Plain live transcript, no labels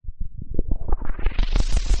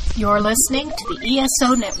You're listening to the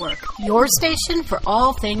ESO Network, your station for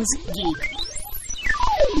all things geek.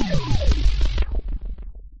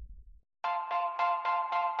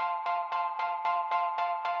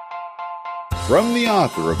 From the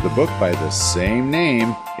author of the book by the same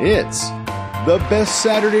name, it's the Best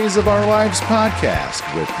Saturdays of Our Lives podcast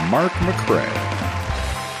with Mark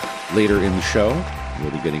McCrae. Later in the show,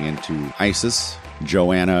 we'll be getting into Isis,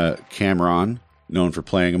 Joanna Cameron, known for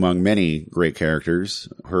playing among many great characters,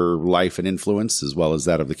 her life and influence, as well as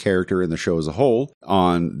that of the character in the show as a whole,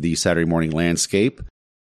 on the Saturday morning landscape.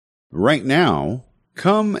 Right now,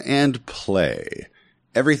 come and play.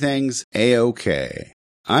 Everything's A-OK.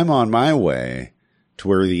 I'm on my way to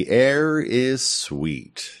where the air is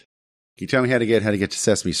sweet. Can you tell me how to get to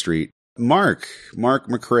Sesame Street? Mark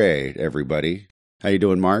McCrae, everybody. How you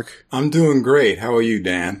doing, Mark? I'm doing great. How are you,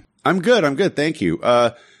 Dan? I'm good, thank you.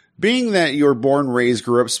 Being that you're born, raised,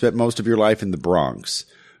 grew up, spent most of your life in the Bronx,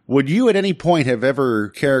 would you at any point have ever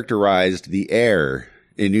characterized the air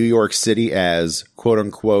in New York City as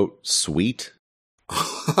quote-unquote sweet?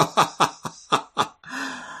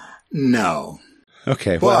 No.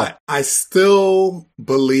 Okay, well. But I still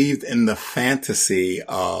believed in the fantasy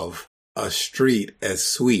of a street as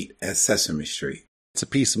sweet as Sesame Street. It's a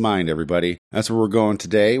peace of mind, everybody. That's where we're going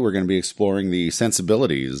today. We're going to be exploring the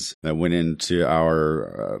sensibilities that went into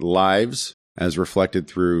our lives as reflected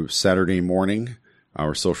through Saturday morning,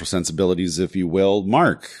 our social sensibilities, if you will.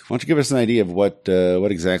 Mark, why don't you give us an idea of what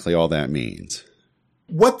exactly all that means?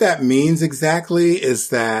 What that means exactly is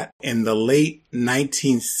that in the late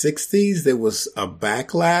 1960s, there was a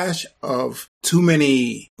backlash of too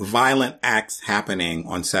many violent acts happening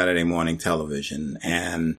on Saturday morning television.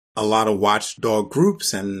 And a lot of watchdog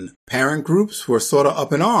groups and parent groups were sort of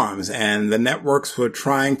up in arms, and the networks were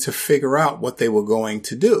trying to figure out what they were going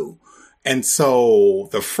to do. And so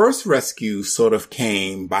the first rescue sort of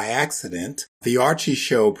came by accident. The Archie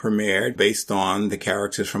show premiered based on the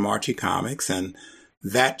characters from Archie Comics, and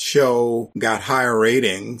that show got higher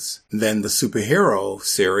ratings than the superhero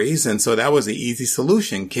series. And so that was the easy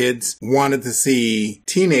solution. Kids wanted to see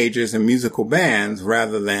teenagers in musical bands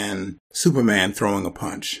rather than Superman throwing a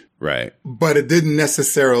punch. Right. But it didn't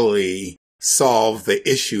necessarily solve the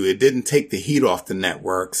issue. It didn't take the heat off the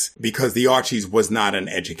networks because the Archies was not an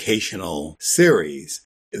educational series.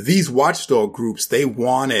 These watchdog groups, they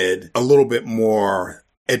wanted a little bit more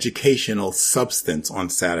educational substance on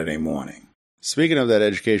Saturday morning. Speaking of that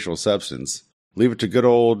educational substance, leave it to good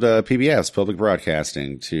old PBS, Public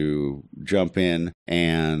Broadcasting, to jump in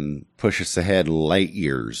and push us ahead light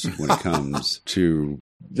years when it comes to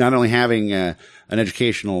not only having an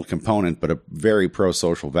educational component, but a very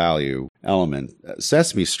pro-social value element.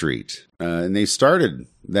 Sesame Street. And they started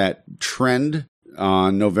that trend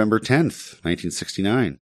on November 10th,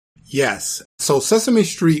 1969. Yes. So Sesame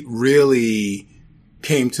Street really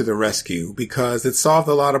came to the rescue because it solved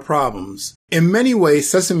a lot of problems. In many ways,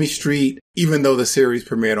 Sesame Street, even though the series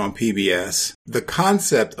premiered on PBS, the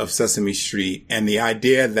concept of Sesame Street and the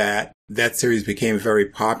idea that that series became very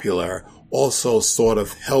popular also sort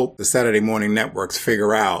of helped the Saturday morning networks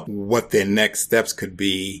figure out what their next steps could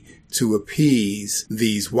be to appease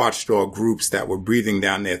these watchdog groups that were breathing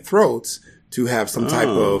down their throats to have some type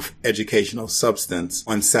of educational substance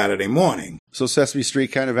on Saturday morning. So Sesame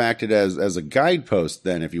Street kind of acted as a guidepost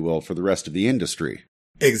then, if you will, for the rest of the industry.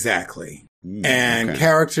 Exactly. And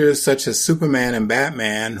characters such as Superman and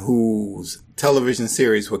Batman, whose television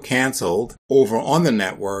series were canceled over on the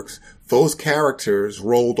networks, those characters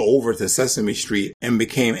rolled over to Sesame Street and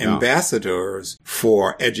became ambassadors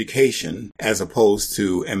for education as opposed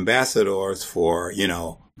to ambassadors for,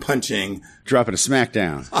 punching. Dropping a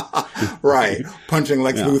smackdown. Right. Punching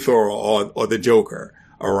Lex Luthor or the Joker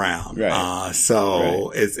around. Right.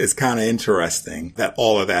 It's kind of interesting that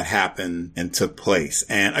all of that happened and took place.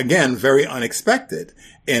 And again, very unexpected.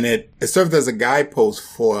 And it served as a guidepost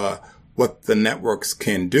for what the networks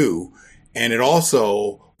can do. And it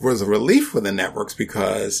also was a relief for the networks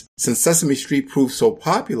because since Sesame Street proved so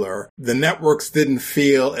popular, the networks didn't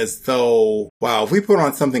feel as though, wow, if we put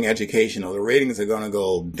on something educational, the ratings are going to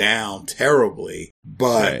go down terribly.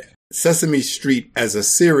 But Sesame Street as a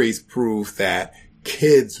series proved that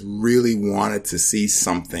kids really wanted to see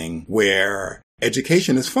something where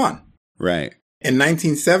education is fun. Right. In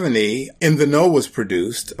 1970, In the Know was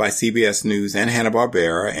produced by CBS News and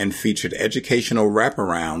Hanna-Barbera and featured educational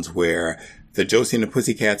wraparounds where the Josie and the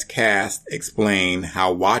Pussycats cast explained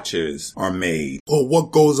how watches are made or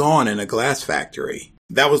what goes on in a glass factory.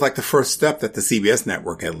 That was like the first step that the CBS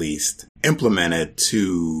network at least implemented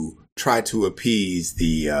to try to appease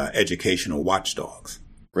the educational watchdogs.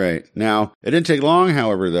 Right. Now, it didn't take long,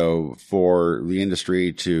 however, though, for the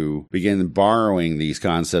industry to begin borrowing these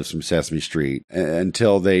concepts from Sesame Street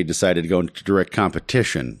until they decided to go into direct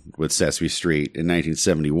competition with Sesame Street in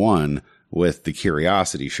 1971 with The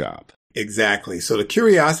Curiosity Shop. Exactly. So the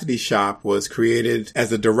Curiosity Shop was created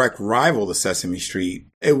as a direct rival to Sesame Street.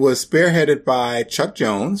 It was spearheaded by Chuck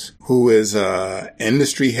Jones, who is an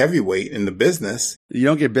industry heavyweight in the business. You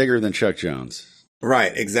don't get bigger than Chuck Jones.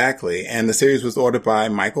 Right, exactly. And the series was ordered by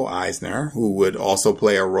Michael Eisner, who would also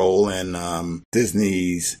play a role in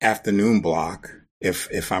Disney's afternoon block,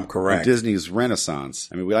 if I'm correct. Disney's Renaissance.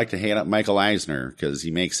 I mean, we like to hand up Michael Eisner because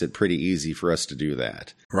he makes it pretty easy for us to do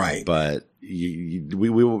that. Right. But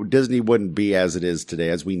Disney wouldn't be as it is today,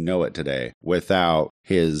 as we know it today, without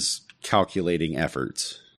his calculating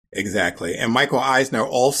efforts. Exactly. And Michael Eisner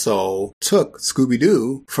also took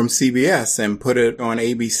Scooby-Doo from CBS and put it on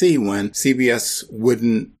ABC when CBS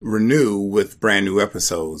wouldn't renew with brand new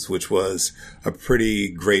episodes, which was a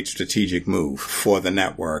pretty great strategic move for the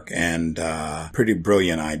network and pretty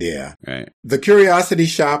brilliant idea. Right. The Curiosity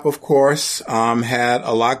Shop, of course, had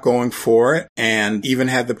a lot going for it and even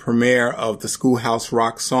had the premiere of the Schoolhouse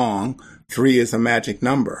Rock song, 3 is a Magic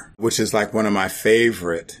Number, which is like one of my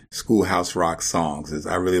favorite Schoolhouse Rock songs.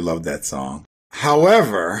 I really love that song.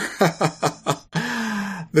 However,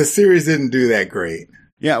 the series didn't do that great.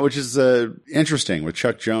 Yeah, which is interesting with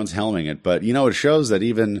Chuck Jones helming it. But, it shows that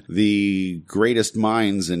even the greatest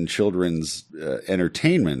minds in children's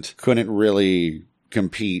entertainment couldn't really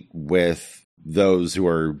compete with those who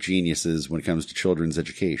are geniuses when it comes to children's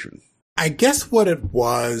education. I guess what it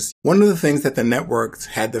was, one of the things that the networks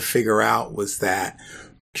had to figure out was that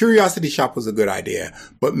Curiosity Shop was a good idea,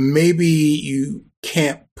 but maybe you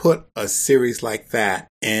can't put a series like that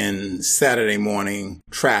in Saturday morning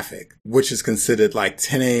traffic, which is considered like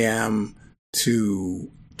 10 a.m.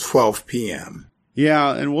 to 12 p.m.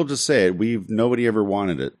 Yeah, and we'll just say it. Nobody ever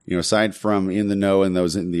wanted it, aside from In the Know and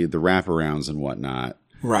those in the wraparounds and whatnot.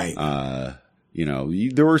 Right.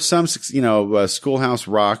 There were some, Schoolhouse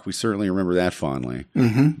Rock. We certainly remember that fondly.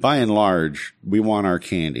 Mm-hmm. By and large, we want our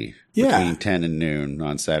candy between 10 and noon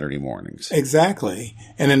on Saturday mornings. Exactly.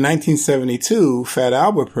 And in 1972, Fat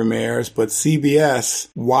Albert premieres, but CBS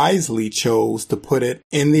wisely chose to put it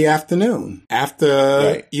in the afternoon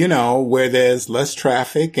after, where there's less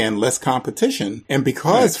traffic and less competition. And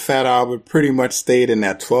because Fat Albert pretty much stayed in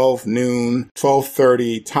that 12 noon,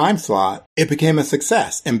 12:30 time slot, it became a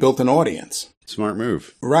success and built an audience. Smart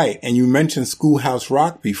move. Right. And you mentioned Schoolhouse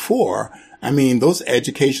Rock before. I mean, those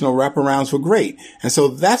educational wraparounds were great. And so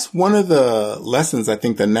that's one of the lessons I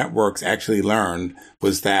think the networks actually learned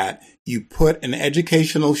was that you put an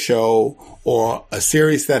educational show or a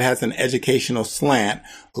series that has an educational slant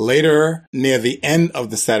later near the end of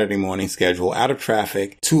the Saturday morning schedule out of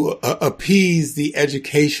traffic to appease the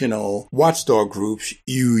educational watchdog groups.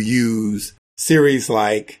 You use series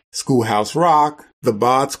like Schoolhouse Rock, The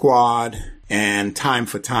Bod Squad, and Time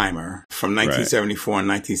for Timer from 1974 and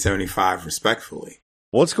 1975, respectively.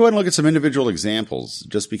 Well, let's go ahead and look at some individual examples.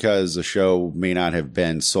 Just because a show may not have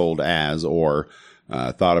been sold as or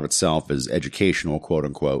thought of itself as educational, quote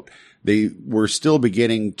unquote, they were still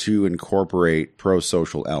beginning to incorporate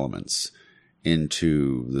pro-social elements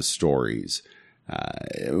into the stories.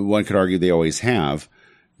 One could argue they always have,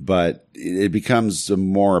 but it becomes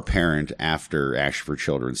more apparent after Action for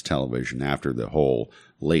Children's Television, after the whole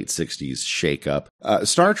late 60s shake-up.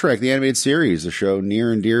 Star Trek, the animated series, a show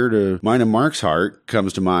near and dear to mine and Mark's heart,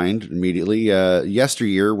 comes to mind immediately.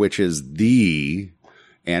 Yesteryear, which is the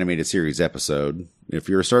animated series episode. If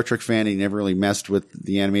you're a Star Trek fan and you never really messed with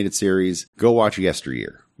the animated series, go watch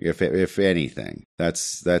Yesteryear, if anything.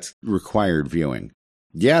 That's required viewing.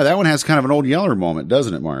 Yeah, that one has kind of an Old Yeller moment,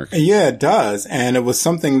 doesn't it, Mark? Yeah, it does. And it was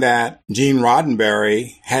something that Gene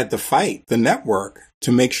Roddenberry had to fight the network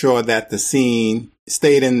to make sure that the scene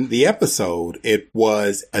stayed in the episode. It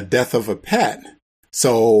was a death of a pet.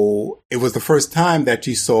 So it was the first time that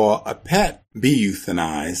you saw a pet be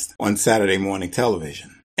euthanized on Saturday morning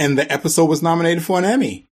television. And the episode was nominated for an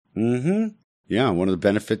Emmy. Mm-hmm. Yeah, one of the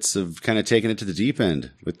benefits of kind of taking it to the deep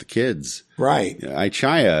end with the kids. Right.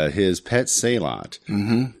 Ichaya, his pet Sailot,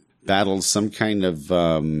 battles some kind of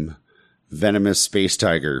venomous space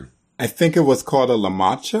tiger. I think it was called a La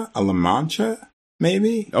Mancha,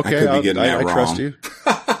 maybe? Okay, I could be getting that wrong. Trust you.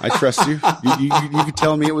 I trust you. You could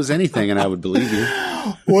tell me it was anything and I would believe you.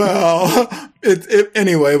 Well,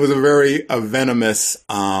 anyway, it was a venomous,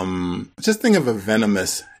 just think of a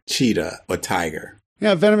venomous cheetah or tiger.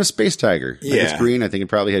 Yeah, Venomous Space Tiger. Like Yeah. it's green. I think it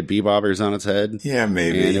probably had bee bobbers on its head. Yeah,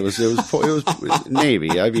 maybe. And it was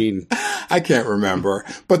maybe. I mean, I can't remember.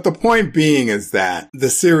 But the point being is that the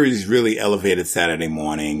series really elevated Saturday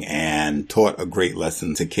morning and taught a great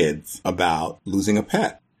lesson to kids about losing a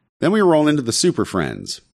pet. then we roll into the Super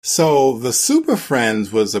Friends. So the Super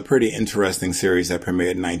Friends was a pretty interesting series that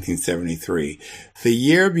premiered in 1973. The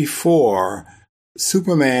year before,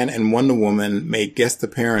 Superman and Wonder Woman made guest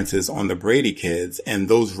appearances on the Brady Kids, and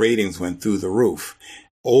those ratings went through the roof.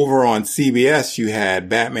 Over on CBS, you had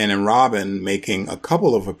Batman and Robin making a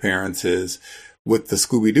couple of appearances with the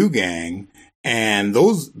Scooby-Doo gang, and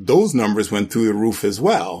those numbers went through the roof as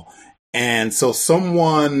well. And so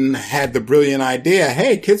someone had the brilliant idea,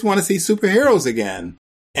 hey, kids want to see superheroes again.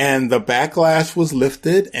 And the backlash was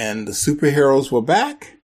lifted and the superheroes were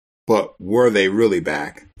back. But were they really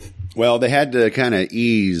back? Well, they had to kind of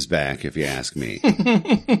ease back, if you ask me.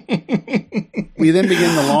 We then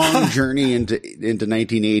begin the long journey into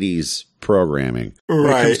 1980s programming when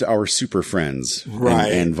it comes to our Super Friends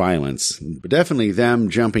and violence. But definitely them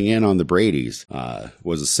jumping in on the Bradys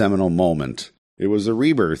was a seminal moment. It was a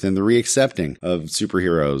rebirth and the reaccepting of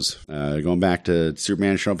superheroes, going back to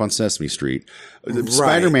Superman showing up on Sesame Street.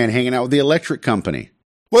 Spider-Man hanging out with the Electric Company.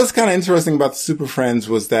 What's kind of interesting about the Super Friends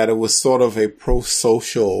was that it was sort of a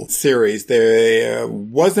pro-social series. There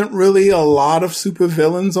wasn't really a lot of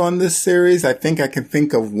supervillains on this series. I think I can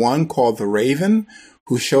think of one called the Raven,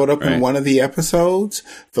 who showed up in one of the episodes.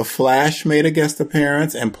 The Flash made a guest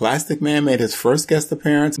appearance, and Plastic Man made his first guest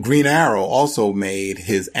appearance. Green Arrow also made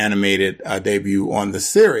his animated debut on the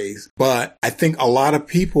series. But I think a lot of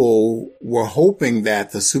people were hoping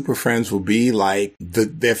that the Super Friends would be like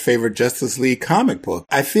their favorite Justice League comic book.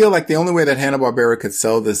 I feel like the only way that Hanna-Barbera could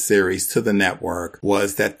sell this series to the network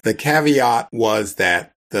was that the caveat was that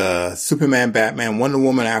the Superman, Batman, Wonder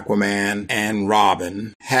Woman, Aquaman, and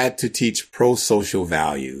Robin had to teach pro-social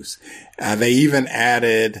values. They even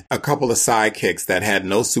added a couple of sidekicks that had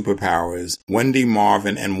no superpowers, Wendy,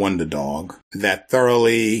 Marvin, and Wonder Dog, that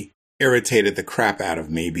thoroughly irritated the crap out of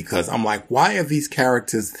me because I'm like, why are these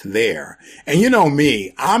characters there? And you know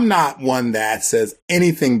me, I'm not one that says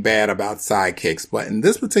anything bad about sidekicks, but in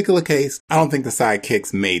this particular case, I don't think the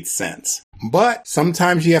sidekicks made sense. But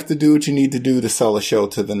sometimes you have to do what you need to do to sell a show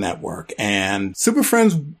to the network. And Super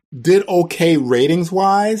Friends did okay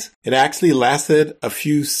ratings-wise. It actually lasted a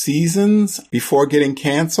few seasons before getting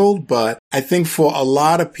canceled. But I think for a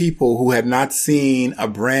lot of people who had not seen a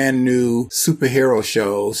brand new superhero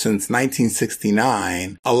show since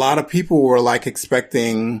 1969, a lot of people were like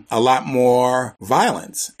expecting a lot more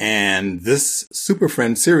violence. And this Super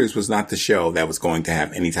Friends series was not the show that was going to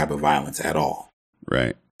have any type of violence at all.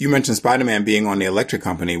 Right. You mentioned Spider-Man being on the Electric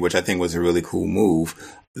Company, which I think was a really cool move.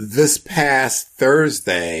 This past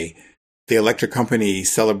Thursday, the Electric Company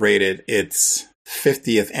celebrated its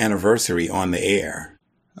 50th anniversary on the air.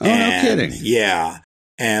 Oh, no kidding. Yeah.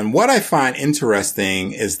 And what I find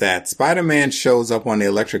interesting is that Spider-Man shows up on the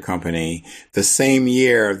Electric Company the same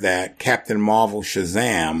year that Captain Marvel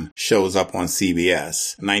Shazam shows up on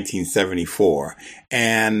CBS, 1974.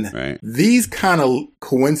 And these kind of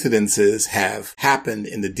coincidences have happened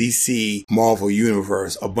in the DC Marvel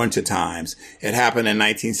universe a bunch of times. It happened in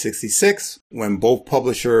 1966 when both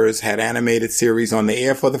publishers had animated series on the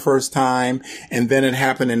air for the first time. And then it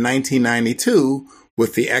happened in 1992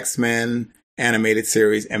 with the X-Men animated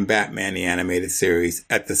series and Batman the animated series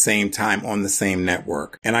at the same time on the same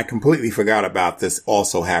network. And I completely forgot about this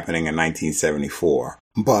also happening in 1974.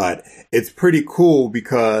 But it's pretty cool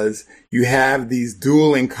because you have these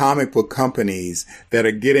dueling comic book companies that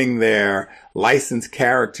are getting their licensed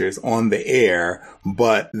characters on the air,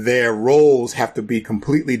 but their roles have to be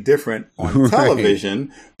completely different on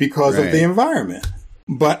television because of the environment.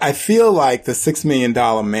 But I feel like the $6 Million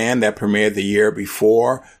Man that premiered the year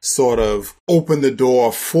before sort of opened the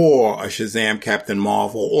door for a Shazam Captain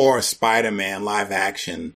Marvel or a Spider-Man live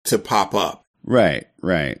action to pop up. Right.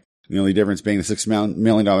 The only difference being the $6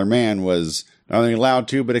 Million Man was not only allowed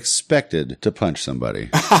to, but expected to punch somebody.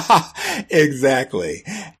 Exactly.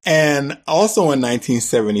 And also in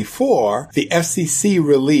 1974, the FCC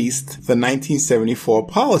released the 1974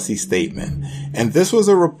 policy statement. And this was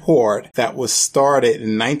a report that was started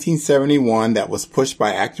in 1971 that was pushed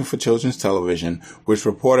by Action for Children's Television, which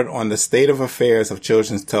reported on the state of affairs of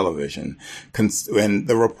children's television. And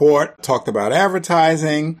the report talked about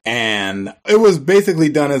advertising, and it was basically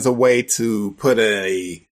done as a way to put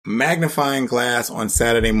a magnifying glass on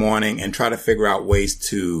Saturday morning and try to figure out ways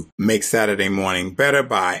to make Saturday morning better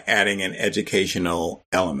by adding an educational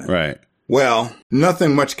element. Right. Well,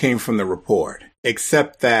 nothing much came from the report,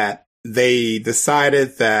 except that they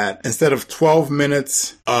decided that instead of 12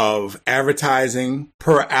 minutes of advertising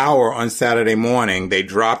per hour on Saturday morning, they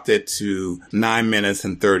dropped it to 9 minutes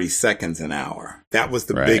and 30 seconds an hour. That was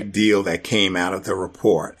the big deal that came out of the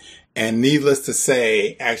report. And needless to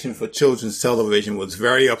say, Action for Children's Television was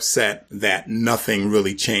very upset that nothing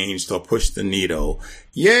really changed or pushed the needle.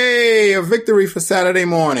 Yay, a victory for Saturday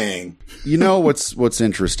morning. You know, what's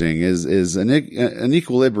interesting is an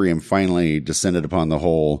equilibrium finally descended upon the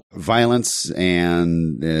whole violence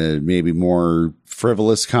and maybe more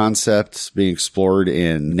frivolous concepts being explored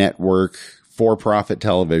in network for-profit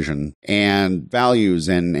television, and values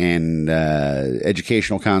and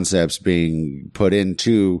educational concepts being put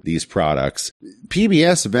into these products.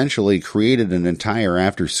 PBS eventually created an entire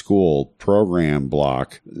after-school program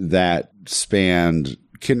block that spanned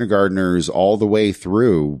kindergartners all the way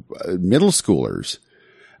through middle schoolers.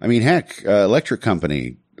 I mean, heck, Electric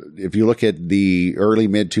Company, if you look at the early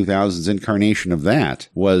mid-2000s incarnation of that,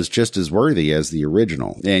 was just as worthy as the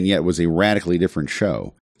original, and yet was a radically different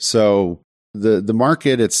show. So the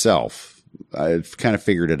market itself, I've kind of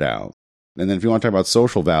figured it out. And then if you want to talk about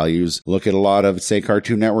social values, look at a lot of, say,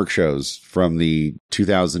 Cartoon Network shows from the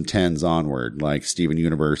 2010s onward, like Steven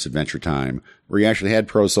Universe, Adventure Time, where you actually had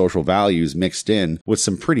pro-social values mixed in with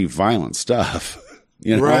some pretty violent stuff.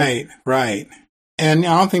 You know? Right. And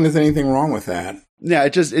I don't think there's anything wrong with that. Yeah,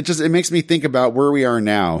 it makes me think about where we are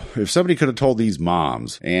now. If somebody could have told these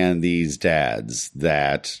moms and these dads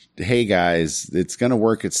that, hey guys, it's going to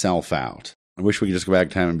work itself out. I wish we could just go back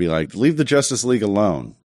in time and be like, leave the Justice League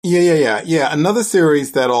alone. Yeah. Another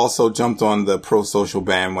series that also jumped on the pro-social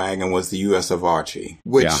bandwagon was the U.S. of Archie,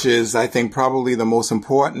 which is, I think, probably the most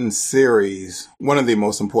important series, one of the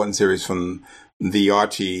most important series from the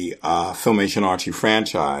Archie, Filmation Archie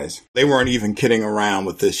franchise. They weren't even kidding around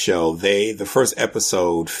with this show. The first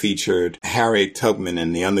episode featured Harriet Tubman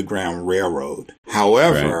and the Underground Railroad.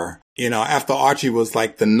 However, you know, after Archie was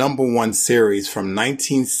like the #1 series from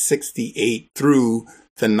 1968 through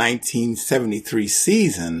the 1973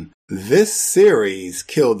 season, this series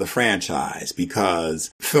killed the franchise because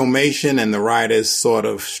Filmation and the writers sort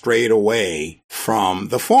of strayed away from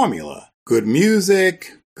the formula. Good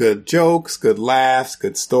music, good jokes, good laughs,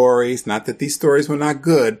 good stories. Not that these stories were not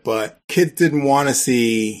good, but kids didn't want to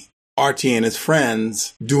see Archie and his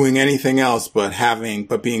friends doing anything else but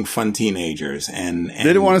being fun teenagers. And they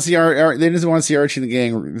didn't want to see Archie and the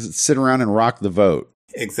gang sit around and rock the vote.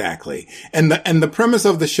 Exactly. And the premise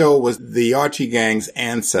of the show was the Archie gang's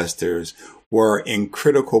ancestors were in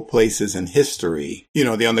critical places in history. You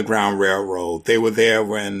know, the Underground Railroad. They were there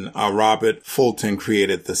when Robert Fulton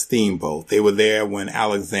created the steamboat. They were there when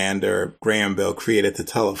Alexander Graham Bell created the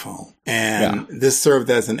telephone. And this served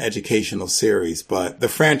as an educational series, but the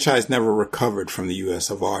franchise never recovered from the U.S.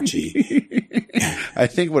 of Archie. I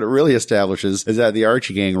think what it really establishes is that the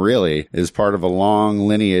Archie gang really is part of a long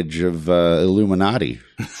lineage of Illuminati.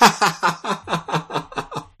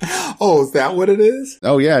 Oh, is that what it is?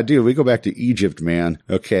 Oh, yeah, dude. We go back to Egypt, man.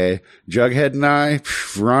 Okay. Jughead and I,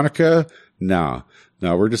 Veronica, no,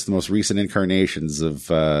 we're just the most recent incarnations of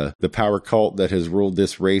the power cult that has ruled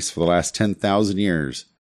this race for the last 10,000 years.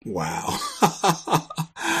 Wow.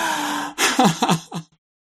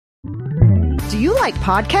 Do you like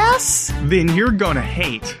podcasts? Then you're gonna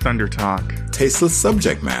hate Thunder Talk. Tasteless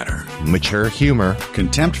subject matter. Mature humor.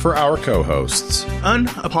 Contempt for our co-hosts.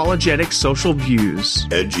 Unapologetic social views.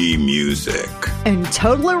 Edgy music. And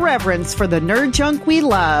total irreverence for the nerd junk we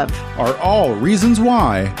love. Are all reasons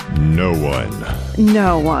why No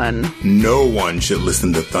one should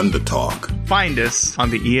listen to Thunder Talk. Find us on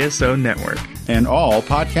the ESO Network. and all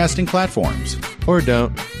podcasting platforms. Or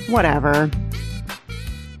don't. Whatever.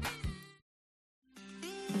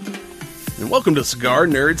 And welcome to Cigar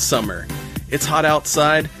Nerd Summer. It's hot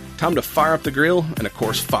outside, time to fire up the grill, and of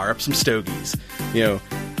course fire up some stogies. You know,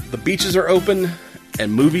 the beaches are open,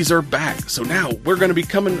 and movies are back. So now we're going to be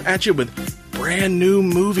coming at you with brand new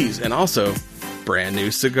movies, and also brand new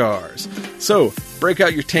cigars. So break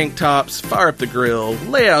out your tank tops, fire up the grill,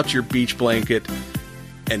 lay out your beach blanket,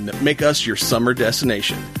 and make us your summer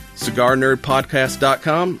destination.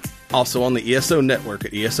 CigarNerdPodcast.com, also on the ESO Network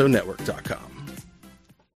at ESONetwork.com.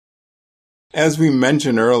 As we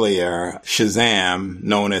mentioned earlier, Shazam,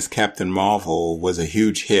 known as Captain Marvel, was a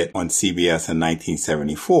huge hit on CBS in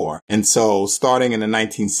 1974. And so, starting in the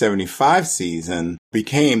 1975 season,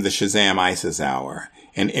 became the Shazam Isis Hour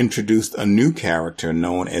and introduced a new character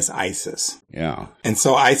known as Isis. Yeah. And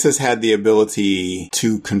so Isis had the ability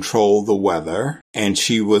to control the weather, and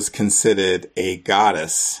she was considered a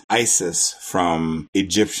goddess, Isis, from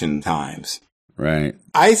Egyptian times. Right.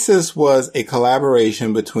 ISIS was a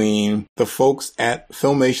collaboration between the folks at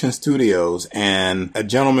Filmation Studios and a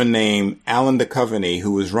gentleman named Alan Duchovny,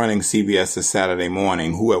 who was running CBS's Saturday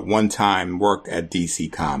Morning, who at one time worked at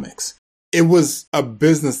DC Comics. It was a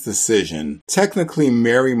business decision. Technically,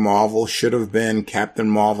 Mary Marvel should have been Captain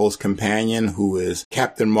Marvel's companion, who is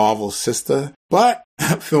Captain Marvel's sister. But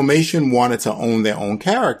Filmation wanted to own their own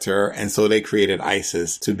character, and so they created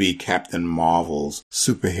Isis to be Captain Marvel's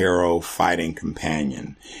superhero fighting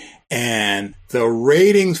companion. And the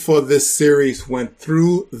ratings for this series went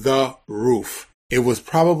through the roof. It was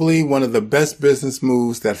probably one of the best business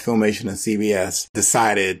moves that Filmation and CBS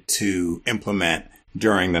decided to implement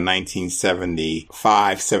during the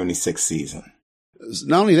 1975-76 season.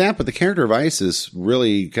 Not only that, but the character of Isis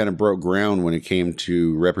really kind of broke ground when it came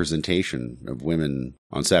to representation of women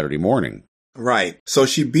on Saturday morning. Right. So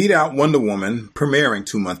she beat out Wonder Woman, premiering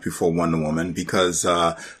 2 months before Wonder Woman, because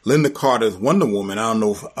Linda Carter's Wonder Woman, I don't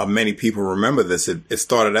know if many people remember this, it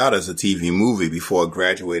started out as a TV movie before it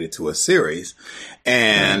graduated to a series.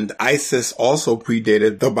 And Isis also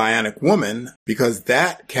predated The Bionic Woman, because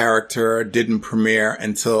that character didn't premiere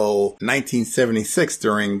until 1976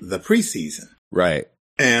 during the preseason. Right.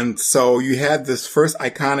 And so you had this first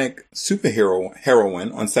iconic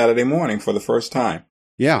heroine on Saturday morning for the first time.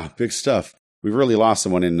 Yeah, big stuff. We've really lost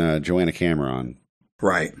someone in Joanna Cameron.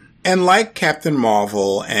 Right. And like Captain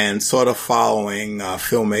Marvel and sort of following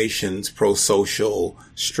Filmation's pro-social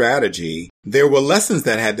strategy, there were lessons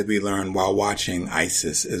that had to be learned while watching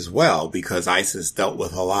Isis as well, because Isis dealt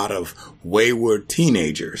with a lot of wayward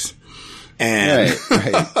teenagers. And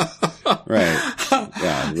Right.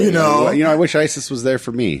 Yeah. You know, I wish Isis was there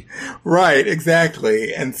for me. Right,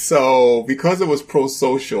 exactly. And so because it was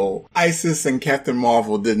pro-social, Isis and Captain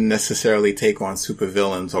Marvel didn't necessarily take on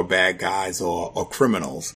supervillains or bad guys or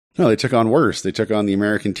criminals. No, they took on worse. They took on the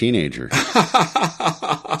American teenager.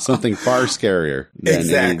 Something far scarier than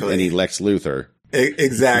any Lex Luthor.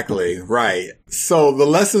 Exactly, right. So the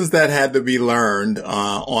lessons that had to be learned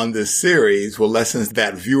on this series were lessons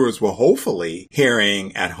that viewers were hopefully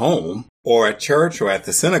hearing at home or at church or at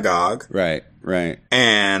the synagogue. Right, right.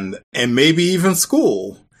 And maybe even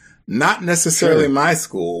school. Not necessarily my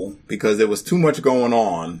school, because there was too much going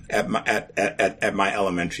on at my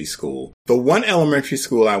elementary school. The one elementary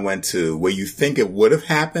school I went to where you think it would have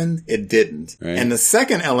happened, it didn't. Right. And the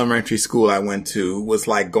second elementary school I went to was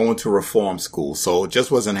like going to reform school, so it just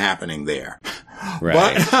wasn't happening there.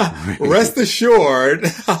 Right. But rest assured,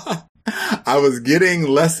 I was getting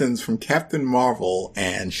lessons from Captain Marvel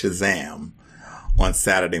and Shazam on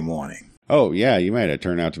Saturday morning. Oh, yeah, you might have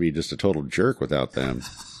turned out to be just a total jerk without them.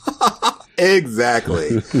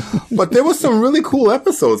 Exactly. But there were some really cool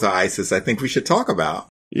episodes of Isis I think we should talk about.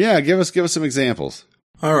 Yeah, give us some examples.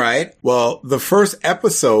 All right. Well, the first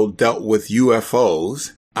episode dealt with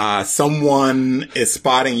UFOs. Someone is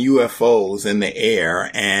spotting UFOs in the air,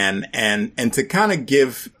 and to kind of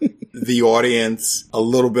give the audience a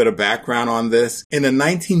little bit of background on this, in the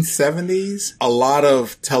 1970s, a lot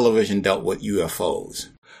of television dealt with UFOs.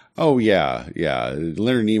 Oh, yeah, yeah.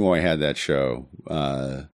 Leonard Nimoy had that show.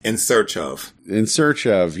 In Search Of,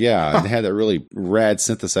 yeah. It had that really rad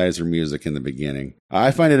synthesizer music in the beginning.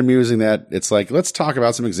 I find it amusing that it's like, let's talk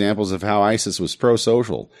about some examples of how ISIS was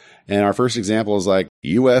pro-social. And our first example is like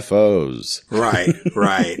UFOs. Right,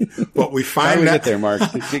 right. But we find How do we get there, Mark?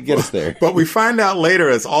 Get us there. But we find out later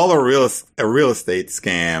it's all a real estate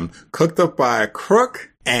scam cooked up by a crook.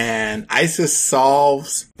 And Isis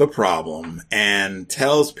solves the problem and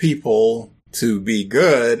tells people to be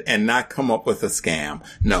good and not come up with a scam.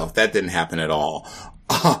 No, that didn't happen at all.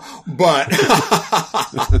 But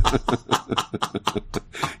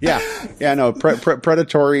no,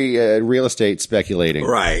 predatory real estate speculating.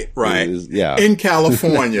 Right. Yeah. In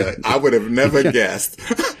California, I would have never guessed.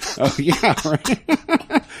 Oh yeah, right.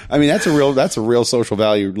 I mean, that's a real social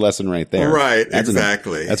value lesson right there. Right,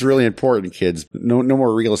 exactly. That's really important, kids. No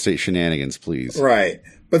more real estate shenanigans, please. Right.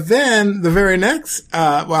 But then the very next,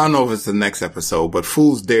 I don't know if it's the next episode, but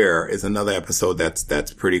Fool's Dare is another episode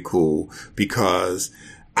that's pretty cool, because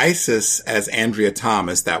Isis, as Andrea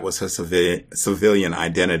Thomas, that was her civilian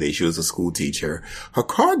identity. She was a school teacher. Her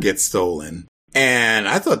car gets stolen. And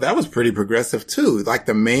I thought that was pretty progressive too. Like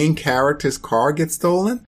the main character's car gets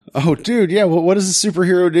stolen. Oh, dude, yeah. Well, what does a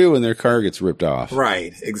superhero do when their car gets ripped off?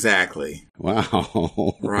 Right, exactly.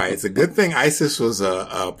 Wow. Right. It's a good thing Isis was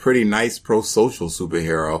a pretty nice pro-social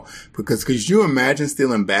superhero, because could you imagine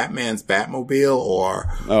stealing Batman's Batmobile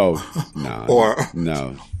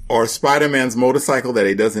or Spider-Man's motorcycle that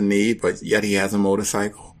he doesn't need, but yet he has a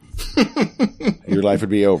motorcycle? Your life would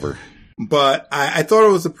be over. But I thought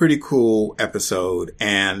it was a pretty cool episode.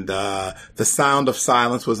 And The Sound of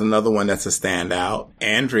Silence was another one that's a standout.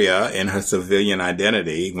 Andrea, in her civilian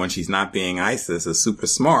identity, when she's not being ISIS, is super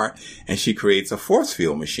smart, and she creates a force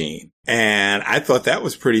field machine. And I thought that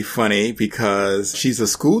was pretty funny because she's a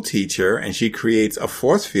school teacher and she creates a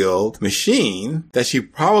force field machine that she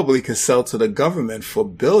probably could sell to the government for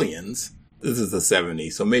billions. This is the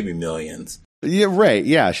 70s, so maybe millions. Yeah, right.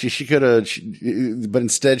 Yeah, she could have, but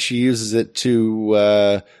instead she uses it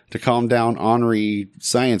to calm down ornery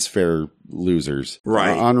science fair losers,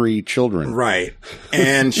 right? Ornery children, right?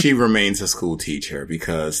 And she remains a school teacher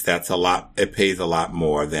because that's a lot. It pays a lot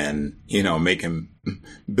more than making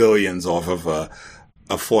billions off of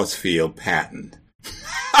a force field patent.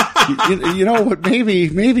 you know what?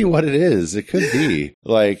 Maybe what it is. It could be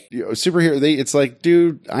like superhero. It's like,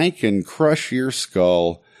 dude, I can crush your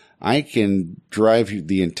skull. I can drive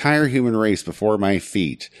the entire human race before my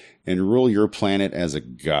feet and rule your planet as a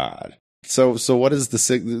god. So what does the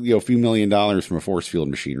few $1 million from a force field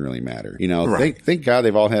machine really matter? Right. Thank God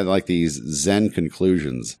they've all had like these Zen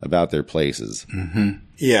conclusions about their places. Mm-hmm.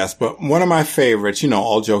 Yes, but one of my favorites,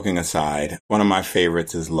 all joking aside, one of my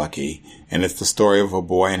favorites is Lucky, and it's the story of a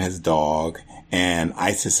boy and his dog and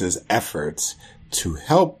ISIS's efforts to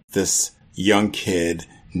help this young kid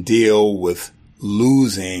deal with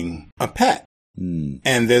losing a pet.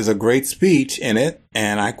 And there's a great speech in it,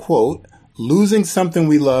 and I quote, "Losing something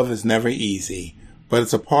we love is never easy, but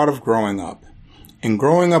it's a part of growing up. And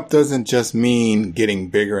growing up doesn't just mean getting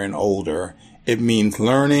bigger and older. It means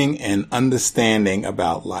learning and understanding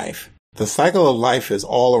about life. The cycle of life is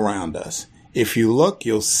all around us. If you look,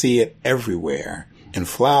 you'll see it everywhere, in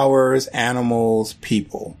flowers, animals,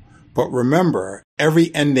 people. But remember,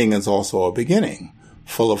 every ending is also a beginning,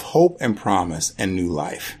 full of hope and promise and new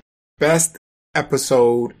life." Best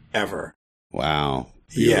episode ever. Wow.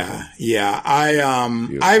 Beautiful. Yeah.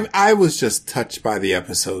 I was just touched by the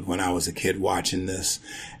episode when I was a kid watching this.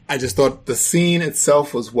 I just thought the scene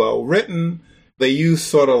itself was well written. They used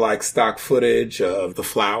sort of like stock footage of the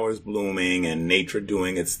flowers blooming and nature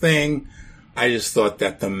doing its thing. I just thought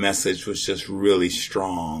that the message was just really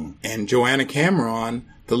strong. And Joanna Cameron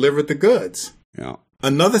delivered the goods. Yeah.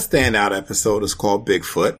 Another standout episode is called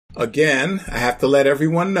Bigfoot. Again, I have to let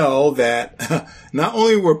everyone know that not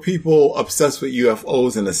only were people obsessed with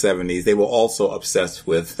UFOs in the 70s, they were also obsessed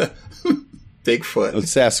with Bigfoot.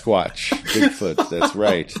 Sasquatch. Bigfoot. That's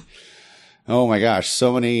right. Oh my gosh.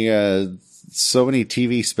 So many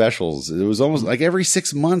TV specials. It was almost like every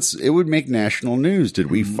 6 months it would make national news. Did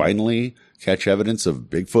we finally catch evidence of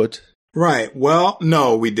Bigfoot? Right. Well,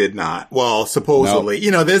 no, we did not. Well, supposedly,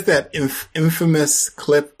 No. There's that infamous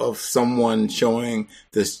clip of someone showing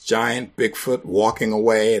this giant Bigfoot walking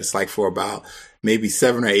away. It's like for about maybe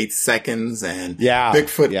 7 or 8 seconds. And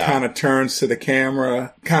Bigfoot kind of turns to the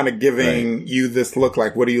camera, kind of giving you this look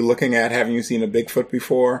like, what are you looking at? Haven't you seen a Bigfoot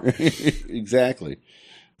before? Exactly.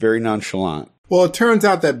 Very nonchalant. Well, it turns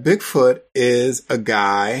out that Bigfoot is a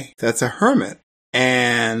guy that's a hermit.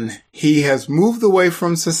 And he has moved away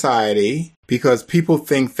from society because people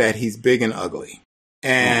think that he's big and ugly.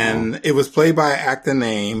 And it was played by an actor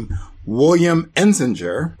named William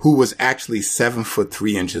Enzinger, who was actually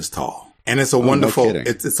 7'3" tall. And it's a wonderful,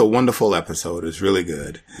 it's a wonderful episode. It's really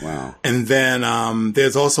good. Wow. And then,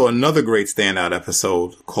 there's also another great standout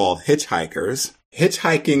episode called Hitchhikers.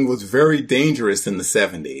 Hitchhiking was very dangerous in the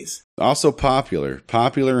 70s. Also popular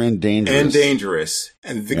and dangerous.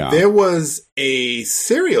 And there was a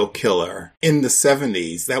serial killer in the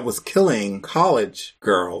 70s that was killing college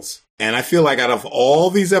girls. And I feel like out of all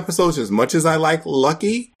these episodes, as much as I like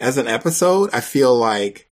Lucky as an episode, I feel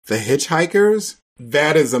like The Hitchhikers,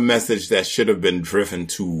 that is a message that should have been driven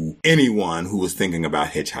to anyone who was thinking about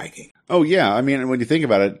hitchhiking. Oh, yeah. I mean, when you think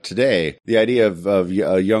about it today, the idea of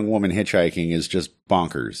a young woman hitchhiking is just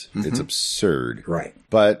bonkers. Mm-hmm. It's absurd. Right.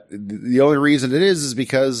 But the only reason it is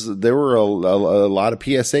because there were a lot of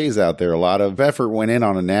PSAs out there. A lot of effort went in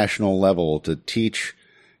on a national level to teach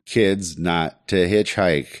kids not to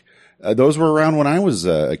hitchhike. Those were around when I was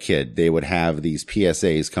a kid. They would have these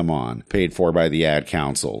PSAs come on, paid for by the Ad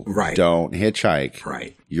Council. Right. Don't hitchhike.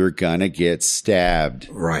 Right. You're gonna get stabbed.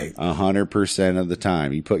 Right. 100% of the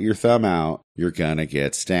time. You put your thumb out, you're gonna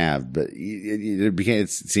get stabbed. But it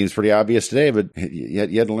seems pretty obvious today, but you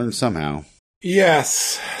had to learn somehow.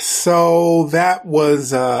 Yes. So that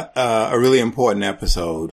was a really important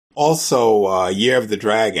episode. Also, Year of the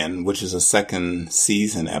Dragon, which is a second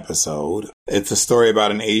season episode. It's a story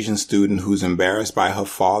about an Asian student who's embarrassed by her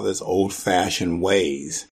father's old-fashioned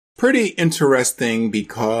ways. Pretty interesting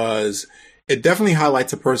because it definitely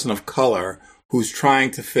highlights a person of color who's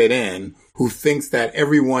trying to fit in, who thinks that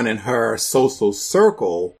everyone in her social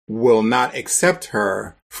circle will not accept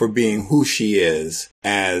her for being who she is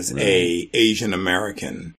as a Asian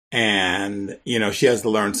American. And, you know, she has to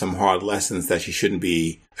learn some hard lessons that she shouldn't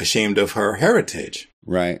be ashamed of her heritage.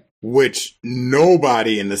 Right. Which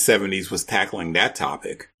nobody in the 70s was tackling that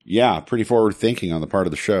topic. Yeah, pretty forward thinking on the part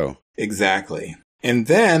of the show. Exactly. And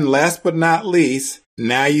then, last but not least,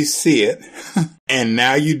 Now You See It, and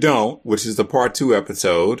Now You Don't, which is the part 2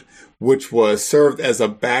 episode, which was served as a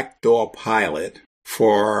backdoor pilot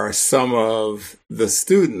for some of the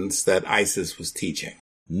students that ISIS was teaching.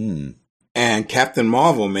 And Captain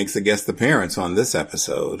Marvel makes a guest appearance on this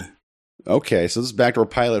episode. Okay, so this is backdoor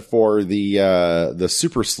pilot for the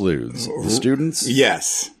super sleuths, the students?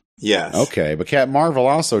 Yes. Okay, but Captain Marvel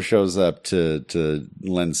also shows up to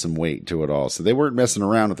lend some weight to it all. So they weren't messing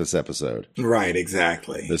around with this episode. Right,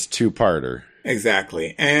 exactly. This two-parter.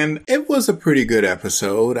 Exactly. And it was a pretty good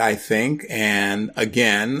episode, I think. And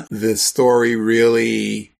again, the story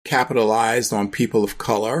really capitalized on people of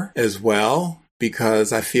color as well.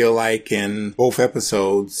 Because I feel like in both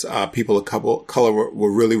episodes, people of color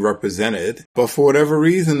were really represented. But for whatever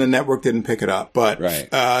reason, the network didn't pick it up. But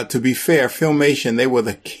to be fair, Filmation, they were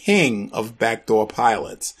the king of backdoor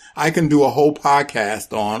pilots. I can do a whole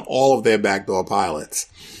podcast on all of their backdoor pilots.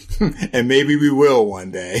 And maybe we will one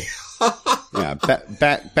day. Yeah,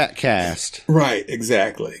 backcast. Right,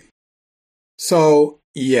 exactly. So...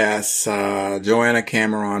 yes, Joanna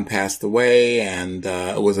Cameron passed away, and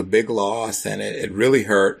it was a big loss, and it really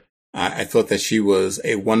hurt. I thought that she was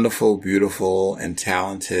a wonderful, beautiful, and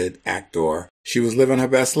talented actor. She was living her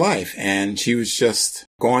best life, and she was just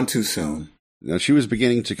gone too soon. Now, she was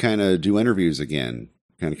beginning to kind of do interviews again,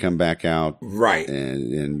 kind of come back out, right,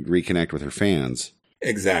 and reconnect with her fans.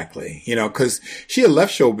 Exactly. You know, because she had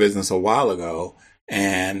left show business a while ago.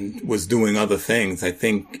 And was doing other things. I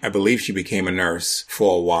believe she became a nurse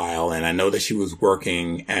for a while. And I know that she was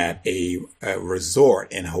working at a resort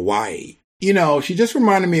in Hawaii. You know, she just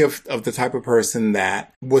reminded me of the type of person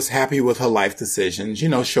that was happy with her life decisions. You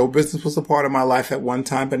know, show business was a part of my life at one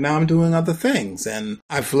time, but now I'm doing other things and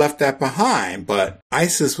I've left that behind. But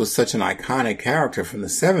Isis was such an iconic character from the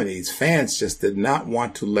 70s. Fans just did not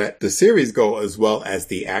want to let the series go as well as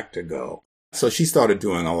the actor go. So she started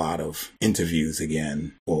doing a lot of interviews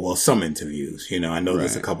again. Well, some interviews. You know, I know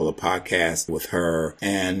there's a couple of podcasts with her,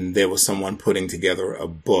 and there was someone putting together a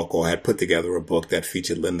book, or had put together a book that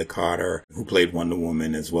featured Linda Carter, who played Wonder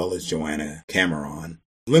Woman, as well as Joanna Cameron.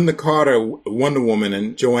 Linda Carter, Wonder Woman,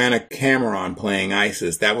 and Joanna Cameron playing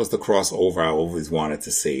Isis, that was the crossover I always wanted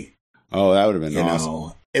to see. Oh, that would have been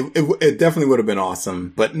awesome. It definitely would have been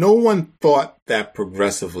awesome, but no one thought that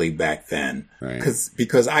progressively back then. Right.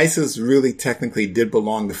 Because Isis really technically did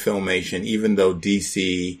belong to Filmation, even though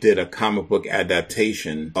DC did a comic book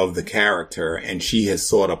adaptation of the character, and she has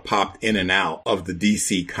sort of popped in and out of the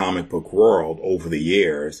DC comic book world over the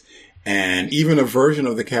years. And even a version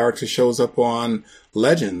of the character shows up on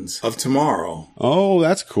Legends of Tomorrow. Oh,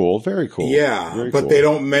 that's cool. Very cool. Yeah, Very but cool. they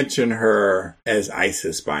don't mention her as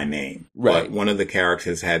Isis by name. Right. But one of the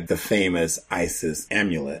characters had the famous Isis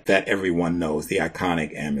amulet that everyone knows, the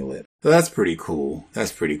iconic amulet. So that's pretty cool.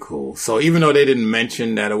 So even though they didn't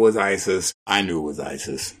mention that it was Isis, I knew it was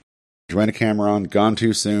Isis. Joanna Cameron, gone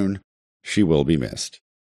too soon. She will be missed.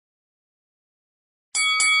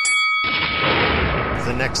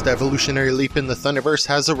 The next evolutionary leap in the Thunderverse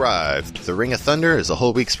has arrived. The Ring of Thunder is a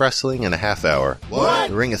whole week's wrestling in a half hour. What?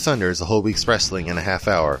 The Ring of Thunder is a whole week's wrestling in a half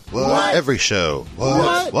hour. What? Every show.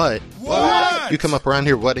 What? What? You come up around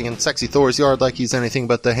here wedding in sexy Thor's yard like he's anything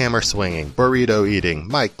but the hammer swinging, burrito eating,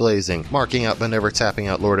 mic blazing, marking out but never tapping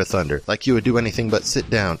out Lord of Thunder, like you would do anything but sit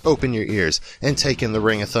down, open your ears, and take in the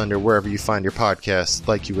Ring of Thunder wherever you find your podcasts,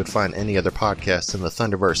 like you would find any other podcast in the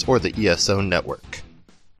Thunderverse or the ESO network.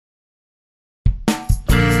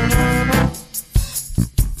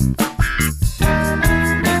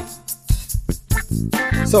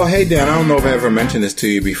 So, hey Dan, I don't know if I ever mentioned this to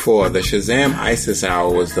you before. The Shazam Isis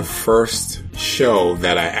Hour was the first show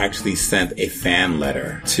that I actually sent a fan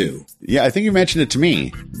letter to. Yeah, I think you mentioned it to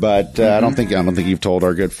me, but I don't think you've told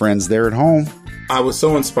our good friends there at home. I was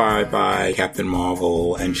so inspired by Captain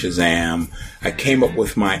Marvel and Shazam, I came up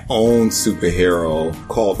with my own superhero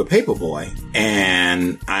called the Paperboy.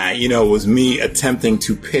 And it was me attempting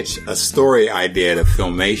to pitch a story idea to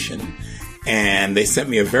Filmation. And they sent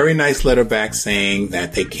me a very nice letter back saying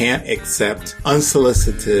that they can't accept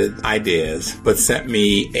unsolicited ideas, but sent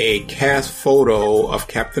me a cast photo of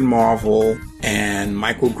Captain Marvel and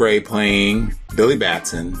Michael Gray playing Billy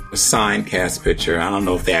Batson, a signed cast picture. I don't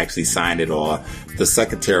know if they actually signed it or the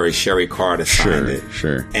secretary, Sherry Carter, signed it.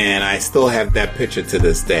 Sure. And I still have that picture to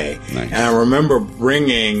this day. Nice. And I remember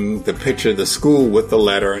bringing the picture to school with the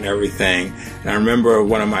letter and everything. And I remember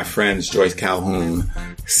one of my friends, Joyce Calhoun,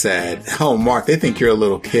 said, "Oh, Mark, they think you're a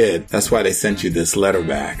little kid. That's why they sent you this letter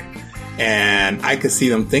back." And I could see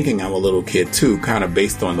them thinking I'm a little kid too, kind of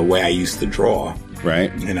based on the way I used to draw.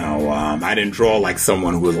 Right. You know, I didn't draw like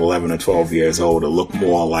someone who was 11 or 12 years old. It looked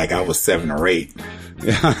more like I was 7 or 8.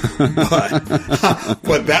 Yeah.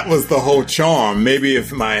 But that was the whole charm. Maybe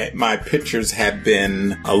if my pictures had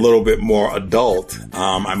been a little bit more adult,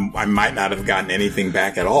 I might not have gotten anything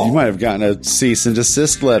back at all. You might have gotten a cease and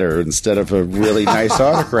desist letter instead of a really nice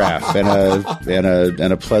autograph and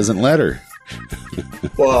a pleasant letter.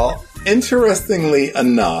 Well, interestingly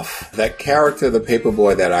enough, that character, the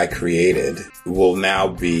Paperboy that I created, will now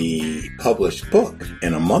be published book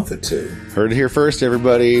in a month or 2. Heard it here first,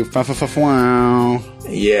 everybody. Wow.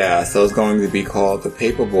 Yeah, so it's going to be called The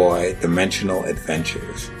Paperboy Dimensional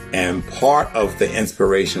Adventures. And part of the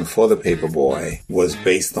inspiration for The Paperboy was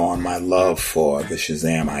based on my love for the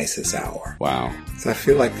Shazam ISIS Hour. Wow. So I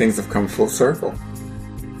feel like things have come full circle.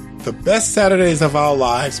 The Best Saturdays of Our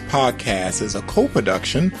Lives podcast is a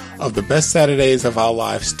co-production of the Best Saturdays of Our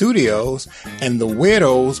Lives studios and the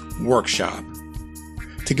Weirdos Workshop.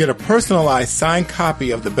 To get a personalized signed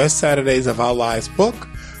copy of the Best Saturdays of Our Lives book,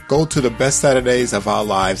 go to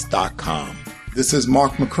thebestsaturdaysofourlives.com. This is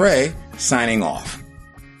Mark McCrae signing off.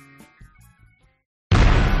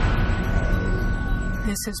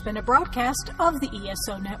 This has been a broadcast of the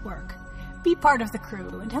ESO Network. Be part of the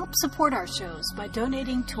crew and help support our shows by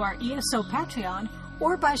donating to our ESO Patreon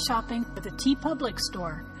or by shopping at the TeePublic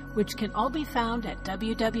store, which can all be found at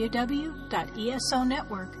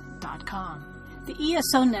www.esonetwork.com. The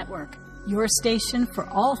ESO Network, your station for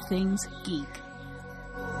all things geek.